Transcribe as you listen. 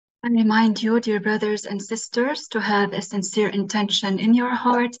I remind you, dear brothers and sisters, to have a sincere intention in your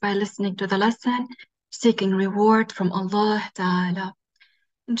hearts by listening to the lesson, seeking reward from Allah Ta'ala.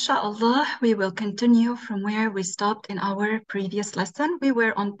 Inshallah, we will continue from where we stopped in our previous lesson. We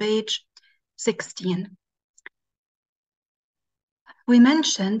were on page 16. We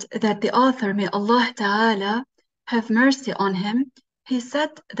mentioned that the author, may Allah Ta'ala have mercy on him, he said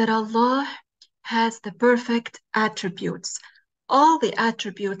that Allah has the perfect attributes. All the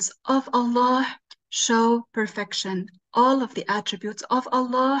attributes of Allah show perfection. All of the attributes of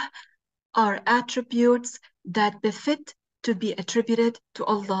Allah are attributes that befit to be attributed to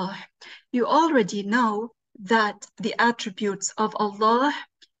Allah. You already know that the attributes of Allah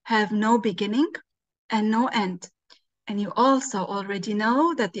have no beginning and no end. And you also already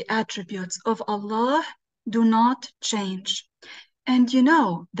know that the attributes of Allah do not change. And you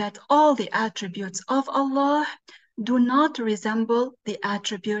know that all the attributes of Allah do not resemble the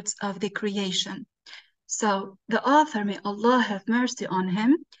attributes of the creation. So the author, may Allah have mercy on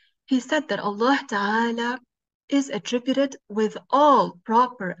him, he said that Allah Ta'ala is attributed with all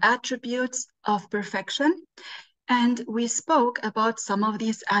proper attributes of perfection. And we spoke about some of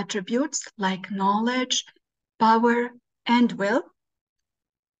these attributes like knowledge, power, and will.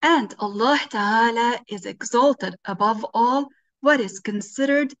 And Allah Ta'ala is exalted above all what is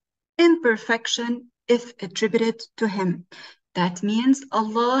considered imperfection if attributed to him. That means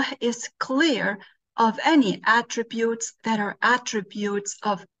Allah is clear of any attributes that are attributes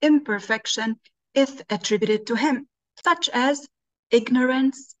of imperfection if attributed to him, such as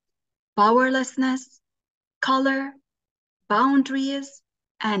ignorance, powerlessness, color, boundaries,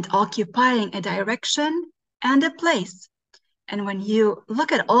 and occupying a direction and a place. And when you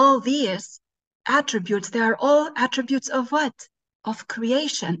look at all these attributes, they are all attributes of what? Of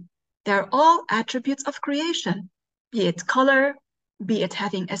creation. They're all attributes of creation, be it color, be it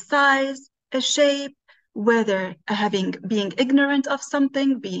having a size, a shape, whether being ignorant of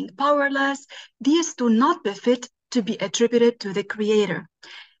something, being powerless. These do not befit to be attributed to the Creator.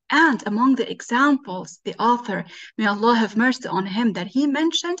 And among the examples, the author, may Allah have mercy on him, that he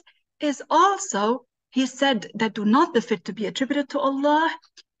mentioned is also, he said, that do not befit to be attributed to Allah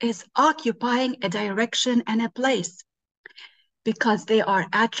is occupying a direction and a place, because they are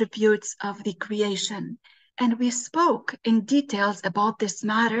attributes of the creation. And we spoke in details about this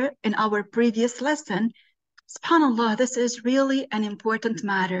matter in our previous lesson. SubhanAllah, this is really an important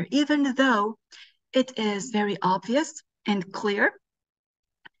matter, even though it is very obvious and clear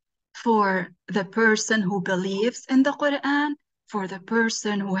for the person who believes in the Quran, for the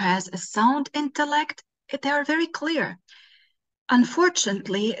person who has a sound intellect. They are very clear.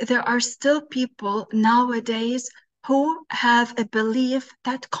 Unfortunately, there are still people nowadays who have a belief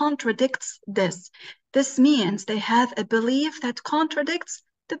that contradicts this. This means they have a belief that contradicts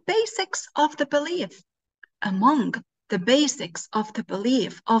the basics of the belief. Among the basics of the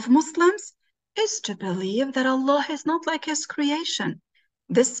belief of Muslims is to believe that Allah is not like His creation.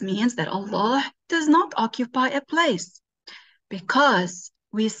 This means that Allah does not occupy a place, because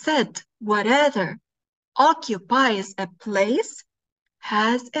we said whatever occupies a place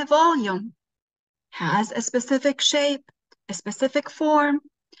has a volume, has a specific shape, a specific form.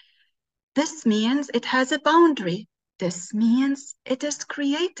 This means it has a boundary. This means it is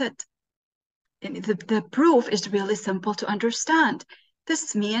created. And the proof is really simple to understand.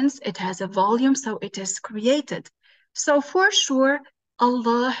 This means it has a volume, so it is created. So for sure,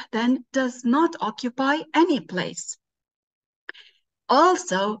 Allah then does not occupy any place.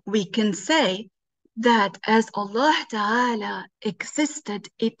 Also, we can say that as Allah Ta'ala existed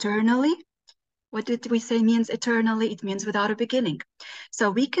eternally, what did we say means eternally? It means without a beginning. So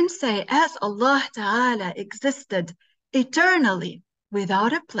we can say as Allah Ta'ala existed eternally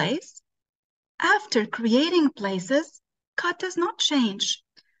without a place, after creating places, God does not change.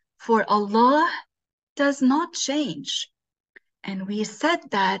 For Allah does not change. And we said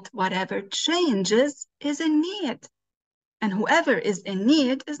that whatever changes is in need. And whoever is in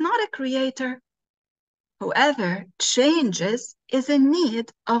need is not a creator. Whoever changes is in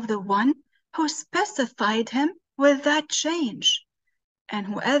need of the one who specified him with that change. And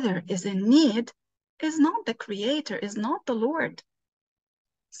whoever is in need is not the creator, is not the Lord.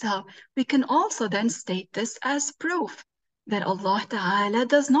 So we can also then state this as proof that Allah Ta'ala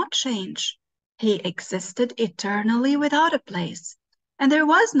does not change. He existed eternally without a place. And there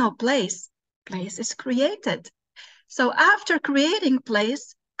was no place. Place is created. So after creating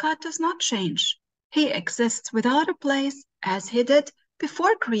place, God does not change. He exists without a place as He did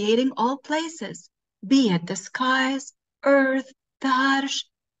before creating all places, be it the skies, earth, the arsh.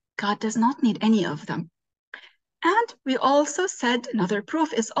 God does not need any of them. And we also said another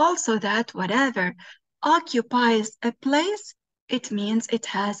proof is also that whatever occupies a place, it means it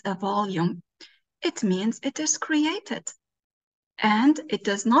has a volume. It means it is created. And it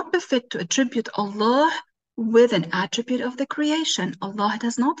does not befit to attribute Allah with an attribute of the creation. Allah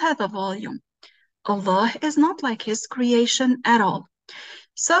does not have a volume. Allah is not like His creation at all.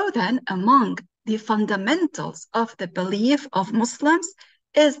 So then, among the fundamentals of the belief of Muslims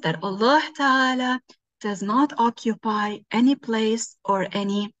is that Allah Ta'ala does not occupy any place or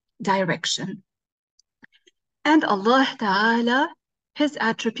any direction. And Allah Ta'ala, His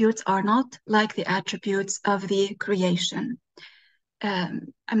attributes are not like the attributes of the creation.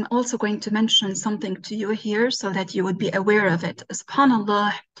 I'm also going to mention something to you here so that you would be aware of it.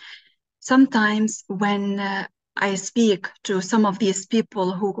 SubhanAllah, sometimes when I speak to some of these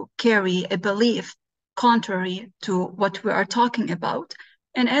people who carry a belief contrary to what we are talking about,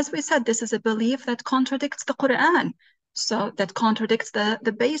 and as we said, this is a belief that contradicts the Quran. So that contradicts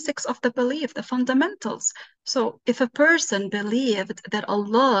the basics of the belief, the fundamentals. So if a person believed that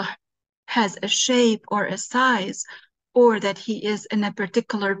Allah has a shape or a size, or that He is in a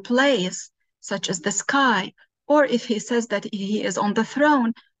particular place, such as the sky, or if he says that He is on the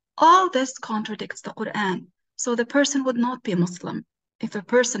throne, all this contradicts the Quran. So the person would not be Muslim. If a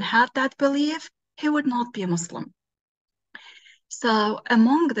person had that belief, he would not be a Muslim. So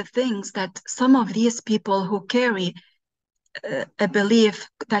among the things that some of these people who carry a belief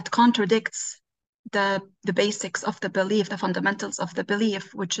that contradicts the basics of the belief, the fundamentals of the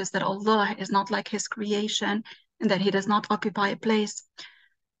belief, which is that Allah is not like His creation and that He does not occupy a place,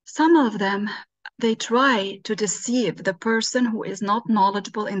 some of them, they try to deceive the person who is not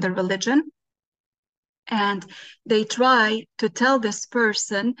knowledgeable in the religion, and they try to tell this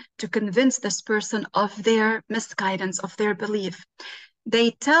person, to convince this person of their misguidance, of their belief.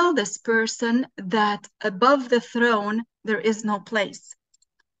 They tell this person that above the throne there is no place.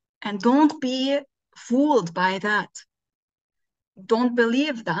 And don't be fooled by that. Don't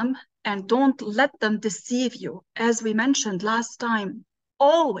believe them and don't let them deceive you. As we mentioned last time,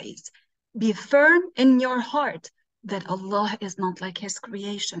 always be firm in your heart that Allah is not like His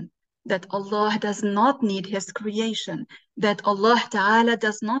creation, that Allah does not need His creation, that Allah Ta'ala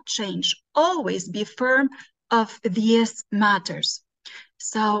does not change. Always be firm of these matters.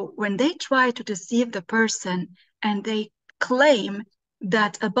 So when they try to deceive the person and they claim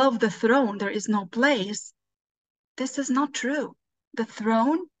that above the throne there is no place, this is not true. The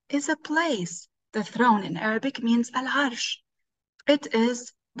throne is a place. The throne in Arabic means al-arsh. It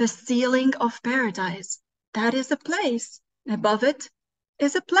is the ceiling of paradise. That is a place. Above it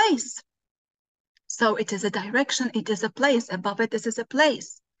is a place. So it is a direction, it is a place. Above it, this is a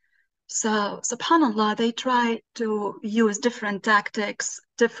place. So, subhanAllah, they try to use different tactics,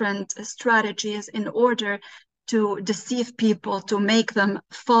 different strategies in order to deceive people, to make them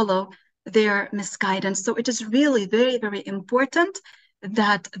follow their misguidance. So it is really very, very important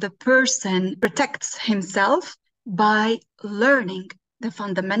that the person protects himself by learning the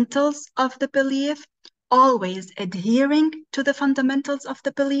fundamentals of the belief, always adhering to the fundamentals of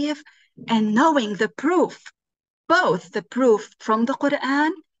the belief, and knowing the proof, both the proof from the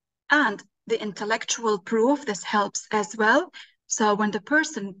Quran and the intellectual proof. This helps as well. So when the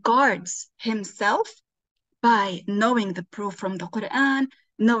person guards himself by knowing the proof from the Quran,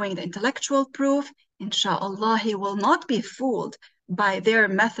 knowing the intellectual proof, inshallah, he will not be fooled by their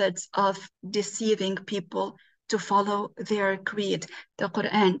methods of deceiving people to follow their creed. The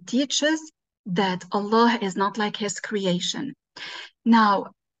Quran teaches that Allah is not like His creation. Now,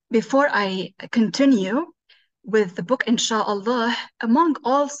 before I continue with the book, inshallah, among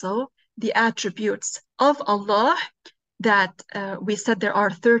also the attributes of Allah that we said there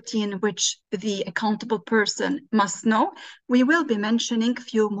are 13 which the accountable person must know. We will be mentioning a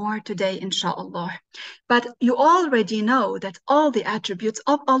few more today, inshallah. But you already know that all the attributes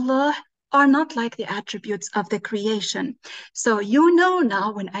of Allah are not like the attributes of the creation. So you know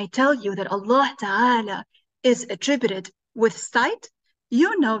now when I tell you that Allah Ta'ala is attributed with sight,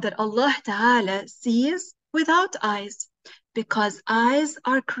 you know that Allah Ta'ala sees without eyes, because eyes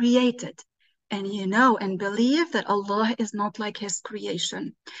are created. And you know and believe that Allah is not like His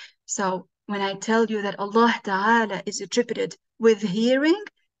creation. So when I tell you that Allah Ta'ala is attributed with hearing,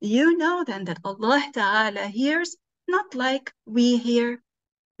 you know then that Allah Ta'ala hears not like we hear.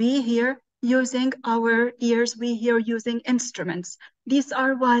 We hear using our ears, we hear using instruments. These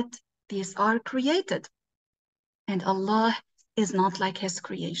are what? These are created. And Allah is not like His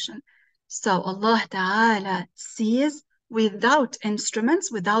creation. So Allah Ta'ala sees without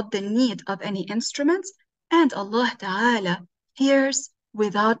instruments, without the need of any instruments, and Allah Ta'ala hears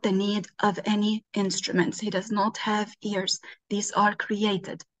without the need of any instruments. He does not have ears. These are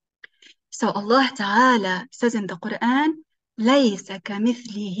created. So Allah Ta'ala says in the Quran, لَيْسَ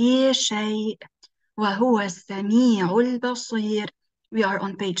كَمِثْلِهِ شَيْءٍ وَهُوَ السَّمِيعُ الْبَصِيرُ. We are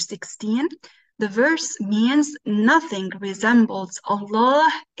on page 16. The verse means nothing resembles Allah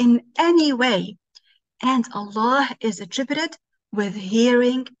in any way, and Allah is attributed with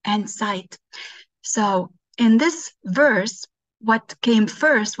hearing and sight. So in this verse, what came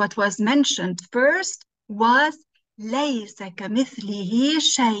first, what was mentioned first was لَيْسَ كَمِثْلِهِ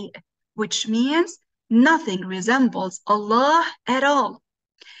شَيْءٍ, which means nothing resembles Allah at all.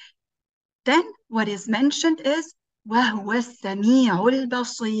 Then what is mentioned is وَهُوَ السَّمِيعُ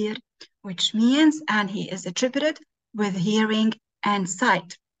الْبَصِيرُ, which means, and he is attributed with hearing and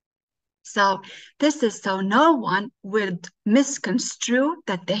sight. So this is so no one would misconstrue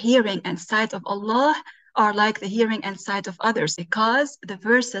that the hearing and sight of Allah are like the hearing and sight of others, because the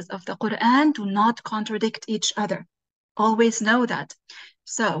verses of the Quran do not contradict each other. Always know that.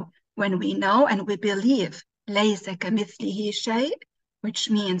 So when we know and we believe لَيْسَ كَمِثْلِهِ شَيْءٍ, which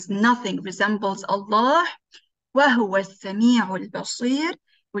means nothing resembles Allah, وَهُوَ السَّمِيعُ الْبَصِيرُ,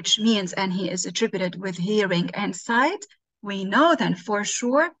 which means, and he is attributed with hearing and sight, we know then for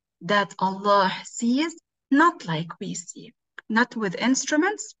sure that Allah sees not like we see, not with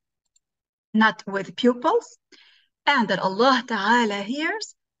instruments, not with pupils, and that Allah Ta'ala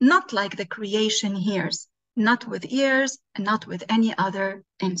hears not like the creation hears, not with ears and not with any other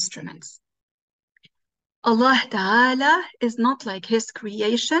instruments. Allah Ta'ala is not like his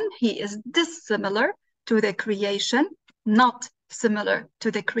creation. He is dissimilar to the creation, not similar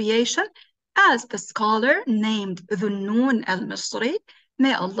to the creation, as the scholar named Dhunnun al-Misri,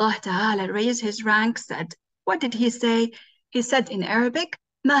 may Allah Ta'ala raise his rank, said. What did he say? He said in Arabic,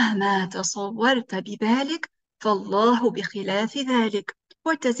 مهما تصورت ببالك فالله بخلاف ذلك.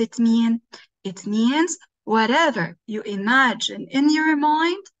 What does it mean? It means whatever you imagine in your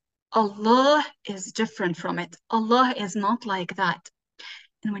mind, Allah is different from it. Allah is not like that.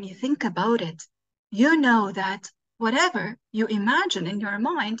 And when you think about it, you know that whatever you imagine in your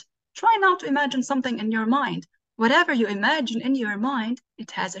mind, try not to imagine something in your mind. Whatever you imagine in your mind, it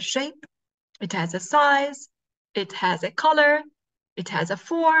has a shape, it has a size, it has a color, it has a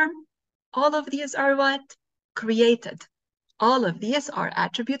form. All of these are what? Created. All of these are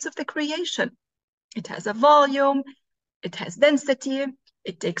attributes of the creation. It has a volume, it has density,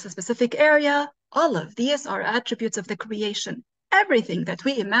 it takes a specific area. All of these are attributes of the creation. Everything that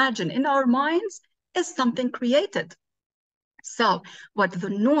we imagine in our minds is something created. So what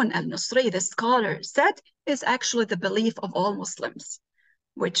Dhunnun al-Misri, the scholar, said is actually the belief of all Muslims,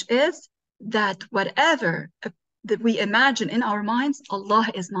 which is that whatever that we imagine in our minds, Allah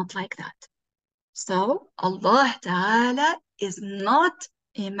is not like that. So Allah Ta'ala is not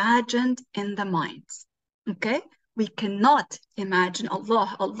imagined in the minds. Okay? We cannot imagine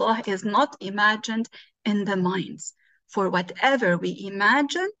Allah. Allah is not imagined in the minds. For whatever we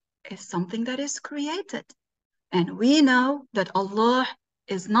imagine is something that is created. And we know that Allah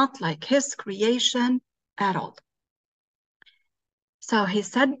is not like his creation at all. So he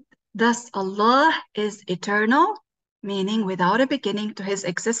said, thus Allah is eternal, meaning without a beginning to his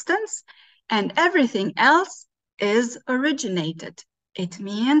existence, and everything else is originated. It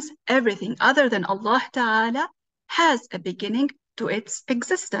means everything other than Allah Ta'ala has a beginning to its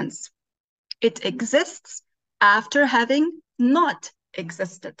existence. It exists after having not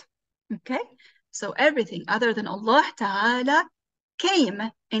existed. Okay? So everything other than Allah Ta'ala came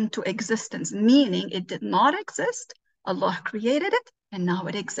into existence, meaning it did not exist. Allah created it, and now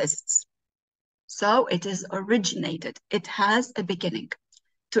it exists. So it is originated. It has a beginning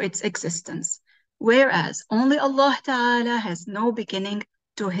to its existence. Whereas only Allah Ta'ala has no beginning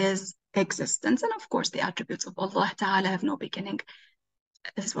to his existence. And of course, the attributes of Allah Ta'ala have no beginning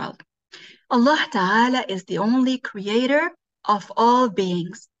as well. Allah Ta'ala is the only creator of all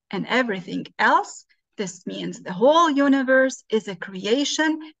beings, and everything else, this means the whole universe, is a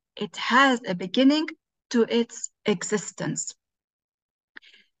creation. It has a beginning to its existence.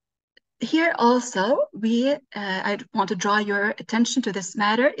 Here also, I want to draw your attention to this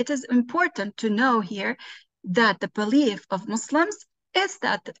matter. It is important to know here that the belief of Muslims is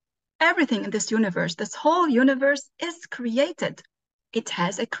that everything in this universe, this whole universe, is created. It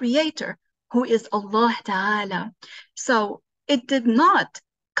has a creator who is Allah Ta'ala. So it did not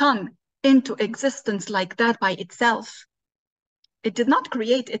come into existence like that by itself. It did not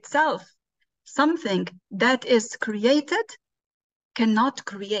create itself. Something that is created cannot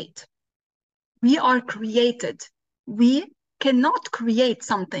create. We are created. We cannot create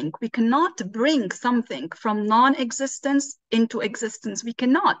something. We cannot bring something from non-existence into existence. We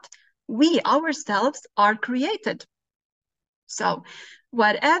cannot. We ourselves are created. So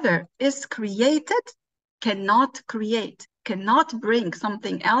whatever is created cannot create, cannot bring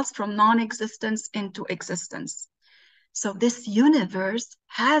something else from non-existence into existence. So this universe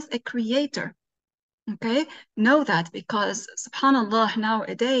has a creator. Okay, know that, because subhanallah,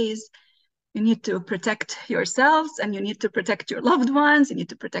 nowadays you need to protect yourselves and you need to protect your loved ones, you need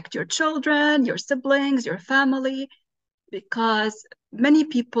to protect your children, your siblings, your family, because many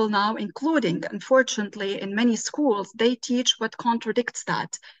people now, including, unfortunately, in many schools, they teach what contradicts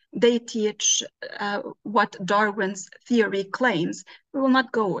that. They teach what Darwin's theory claims. We will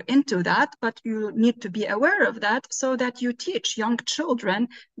not go into that, but you need to be aware of that so that you teach young children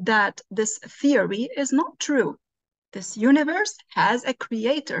that this theory is not true. This universe has a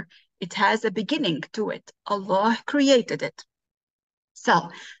creator. It has a beginning to it. Allah created it. So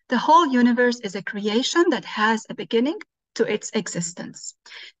the whole universe is a creation that has a beginning to its existence.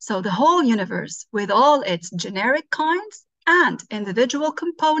 So the whole universe, with all its generic kinds and individual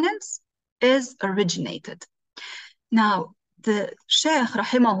components, is originated. Now, the Shaykh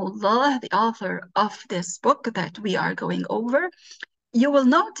rahimahullah, the author of this book that we are going over, you will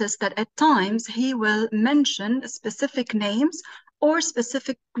notice that at times he will mention specific names or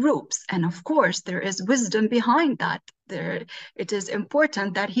specific groups. And of course, there is wisdom behind that. It is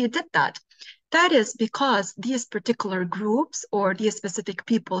important that he did that. That is because these particular groups or these specific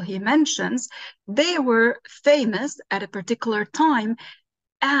people he mentions, they were famous at a particular time,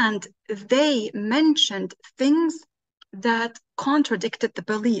 and they mentioned things that contradicted the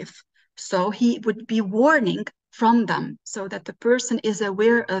belief. So he would be warning from them so that the person is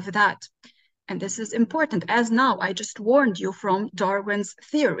aware of that. And this is important, as now I just warned you from Darwin's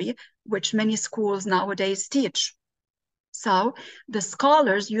theory, which many schools nowadays teach. So the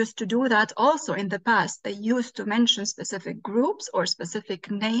scholars used to do that also in the past. They used to mention specific groups or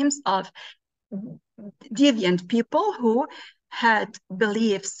specific names of deviant people who had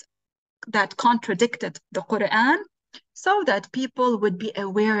beliefs that contradicted the Quran, so that people would be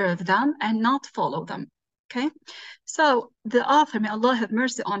aware of them and not follow them. Okay, so the author, may Allah have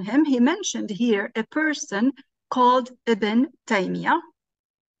mercy on him, he mentioned here a person called Ibn Taymiyyah.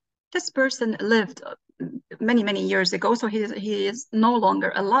 This person lived many, many years ago, so he is no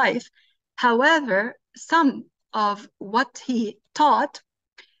longer alive. However, some of what he taught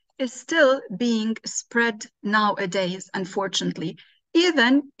is still being spread nowadays, unfortunately,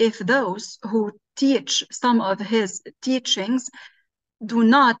 even if those who teach some of his teachings do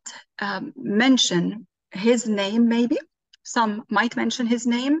not mention his name. Maybe some might mention his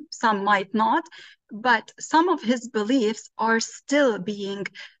name, some might not, but some of his beliefs are still being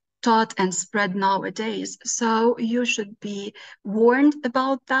taught and spread nowadays. So you should be warned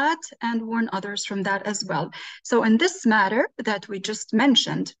about that and warn others from that as well. So in this matter that we just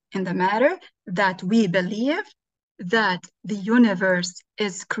mentioned, in the matter that we believe that the universe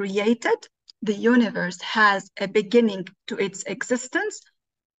is created, the universe has a beginning to its existence,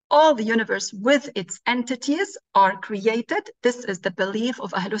 all the universe with its entities are created. This is the belief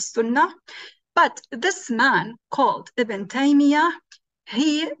of Ahlus Sunnah. But this man called Ibn Taymiyyah,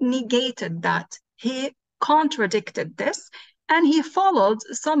 he negated that. He contradicted this, and he followed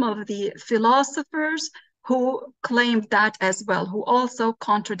some of the philosophers who claimed that as well, who also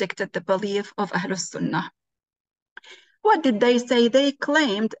contradicted the belief of Ahlus Sunnah. What did they say? They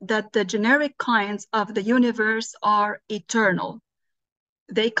claimed that the generic kinds of the universe are eternal.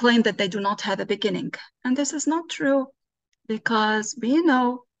 They claim that they do not have a beginning. And this is not true, because we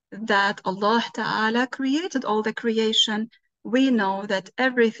know that Allah Ta'ala created all the creation. We know that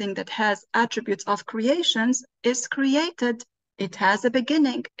everything that has attributes of creations is created. It has a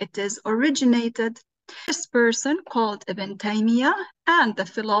beginning. It is originated. This person called Ibn Taymiyyah and the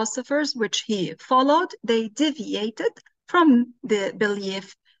philosophers which he followed, they deviated from the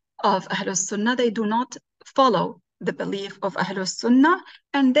belief of Ahlus Sunnah. They do not follow the belief of Ahlus Sunnah,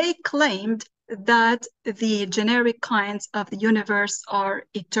 and they claimed that the generic kinds of the universe are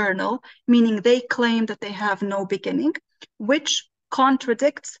eternal, meaning they claim that they have no beginning, which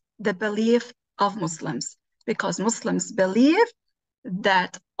contradicts the belief of Muslims, because Muslims believe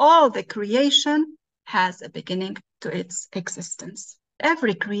that all the creation has a beginning to its existence.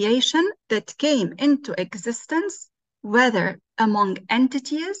 Every creation that came into existence, whether among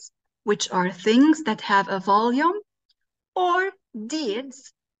entities, which are things that have a volume, or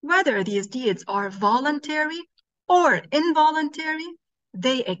deeds, whether these deeds are voluntary or involuntary,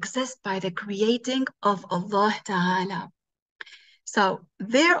 they exist by the creating of Allah Ta'ala. So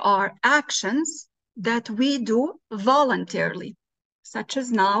there are actions that we do voluntarily, such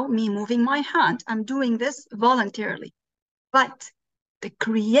as now me moving my hand. I'm doing this voluntarily. But the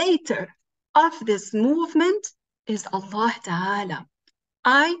creator of this movement is Allah Ta'ala.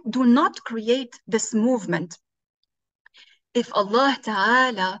 I do not create this movement. If Allah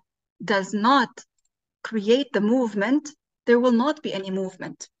Ta'ala does not create the movement, there will not be any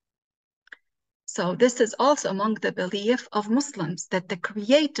movement. So this is also among the belief of Muslims, that the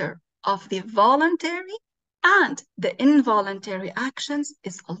creator of the voluntary and the involuntary actions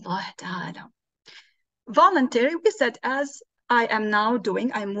is Allah Ta'ala. Voluntary, we said, as I am now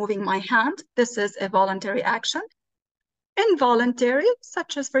doing, I'm moving my hand. This is a voluntary action. Involuntary,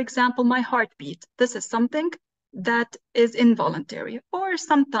 such as, for example, my heartbeat. This is something that is involuntary. Or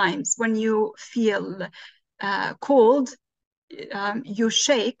sometimes when you feel cold, you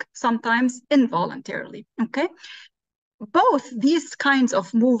shake, sometimes involuntarily, okay? Both these kinds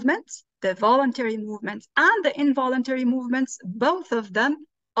of movements, the voluntary movements and the involuntary movements, both of them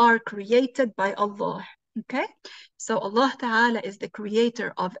are created by Allah, okay? So Allah Ta'ala is the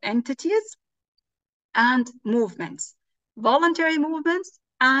creator of entities and movements, voluntary movements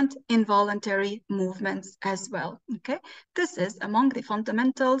and involuntary movements as well, okay? This is among the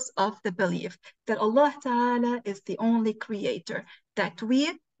fundamentals of the belief that Allah Ta'ala is the only creator, that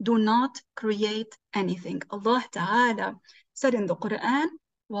we do not create anything. Allah Ta'ala said in the Quran,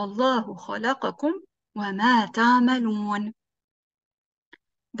 وَاللَّهُ خَلَقَكُمْ وَمَا تَعْمَلُونَ.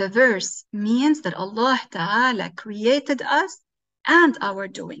 The verse means that Allah Ta'ala created us and our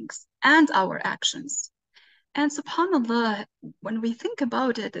doings and our actions. And subhanAllah, when we think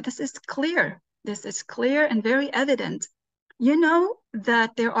about it, this is clear. This is clear and very evident. You know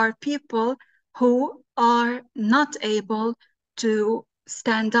that there are people who are not able to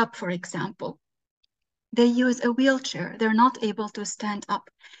stand up, for example. They use a wheelchair. They're not able to stand up.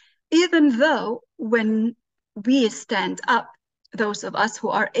 Even though when we stand up, those of us who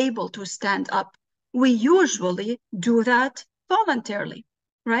are able to stand up, we usually do that voluntarily,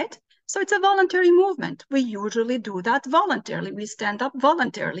 right? So it's a voluntary movement. We usually do that voluntarily. We stand up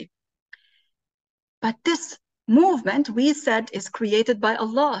voluntarily. But this movement, we said, is created by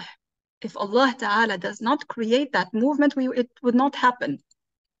Allah. If Allah Ta'ala does not create that movement, it would not happen.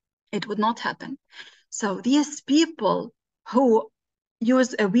 It would not happen. So these people who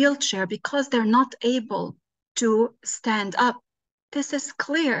use a wheelchair because they're not able to stand up, this is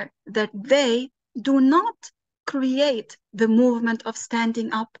clear that they do not create the movement of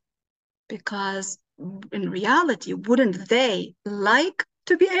standing up. Because in reality, wouldn't they like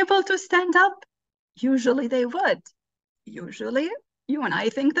to be able to stand up? Usually they would. Usually you and I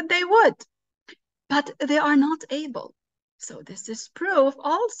think that they would. But they are not able. So this is proof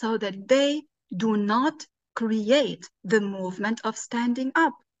also that they do not create the movement of standing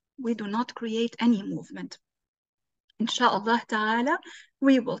up. We do not create any movement. Inshallah ta'ala,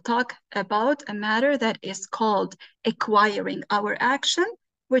 we will talk about a matter that is called acquiring our action,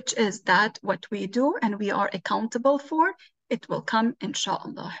 which is that what we do and we are accountable for. It will come,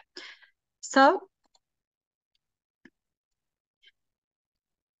 inshallah. So,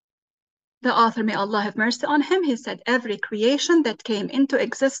 the author, may Allah have mercy on him, he said, every creation that came into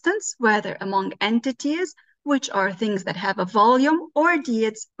existence, whether among entities, which are things that have a volume, or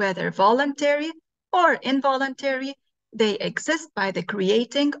deeds, whether voluntary or involuntary, they exist by the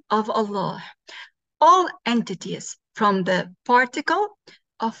creating of Allah. All entities, from the particle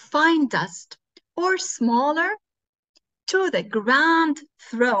of fine dust or smaller to the grand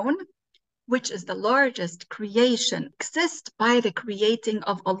throne, which is the largest creation, exist by the creating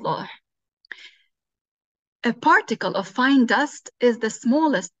of Allah. A particle of fine dust is the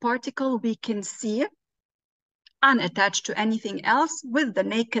smallest particle we can see unattached to anything else with the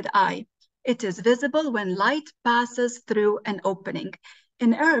naked eye. It is visible when light passes through an opening.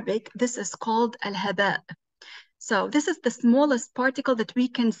 In Arabic, this is called al-haba. So this is the smallest particle that we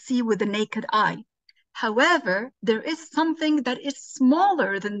can see with the naked eye. However, there is something that is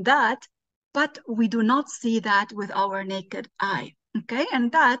smaller than that, but we do not see that with our naked eye. Okay,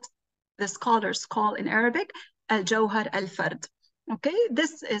 and that the scholars call in Arabic al-jawhar al-fard. Okay,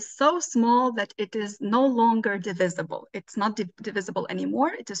 this is so small that it is no longer divisible. It's not divisible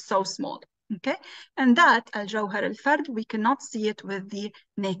anymore. It is so small. Okay, and that al-jawhar al-fard, we cannot see it with the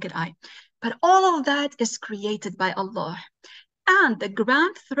naked eye. But all of that is created by Allah. And the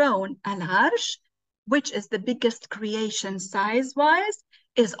grand throne, al-arsh, which is the biggest creation size-wise,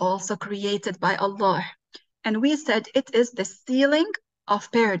 is also created by Allah. And we said it is the ceiling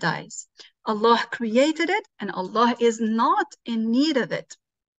of paradise. Allah created it, and Allah is not in need of it.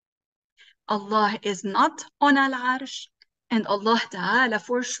 Allah is not on al-arsh, And Allah Ta'ala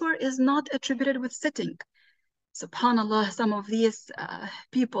for sure is not attributed with sitting. SubhanAllah, some of these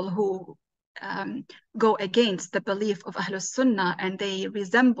people who go against the belief of Ahlus Sunnah and they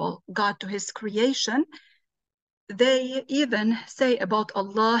resemble God to his creation, they even say about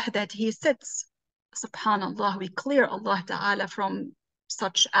Allah that he sits. SubhanAllah, we clear Allah Ta'ala from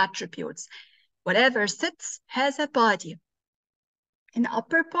such attributes. Whatever sits has a body, an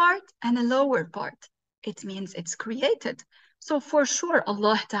upper part and a lower part. It means it's created. So for sure,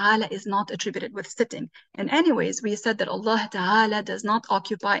 Allah Ta'ala is not attributed with sitting. And anyways, we said that Allah Ta'ala does not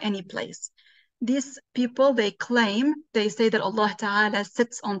occupy any place. These people, they claim, they say that Allah Ta'ala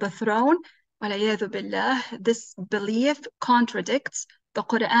sits on the throne. Billah, this belief contradicts the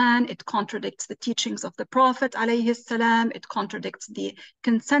Quran, it contradicts the teachings of the Prophet alayhi salam, it contradicts the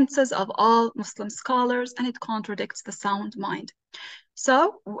consensus of all Muslim scholars, and it contradicts the sound mind.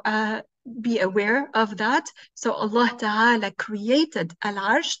 So be aware of that. So Allah Ta'ala created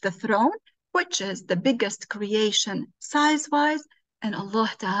Al-Arsh, the throne, which is the biggest creation size-wise, and Allah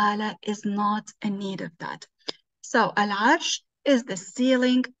Ta'ala is not in need of that. So Al-Arsh is the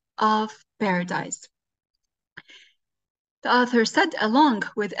ceiling of paradise. The author said, along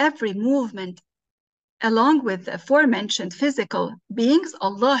with every movement, along with the aforementioned physical beings,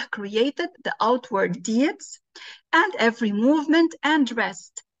 Allah created the outward deeds and every movement and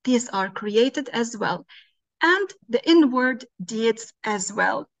rest. These are created as well. And the inward deeds as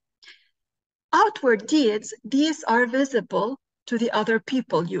well. Outward deeds, these are visible to the other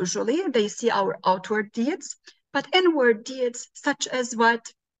people usually. They see our outward deeds, but inward deeds such as what?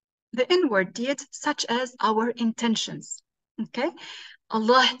 The inward deeds such as our intentions. Okay?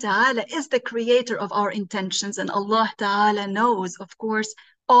 Allah Ta'ala is the creator of our intentions, and Allah Ta'ala knows, of course,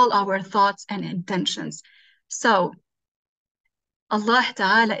 all our thoughts and intentions. So Allah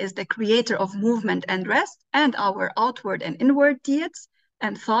Ta'ala is the creator of movement and rest and our outward and inward deeds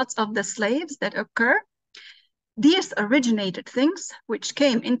and thoughts of the slaves that occur. These originated things which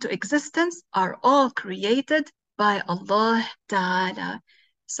came into existence are all created by Allah Ta'ala.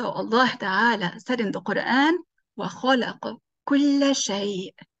 So Allah Ta'ala said in the Quran, وَخَلَقَ كُلَّ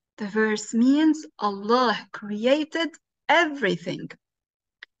شَيْءٍ. The verse means Allah created everything.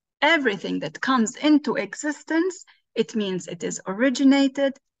 Everything that comes into existence, it means it is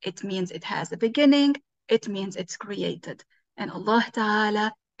originated, it means it has a beginning, it means it's created. And Allah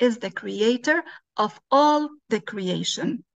Ta'ala is the creator of all the creation.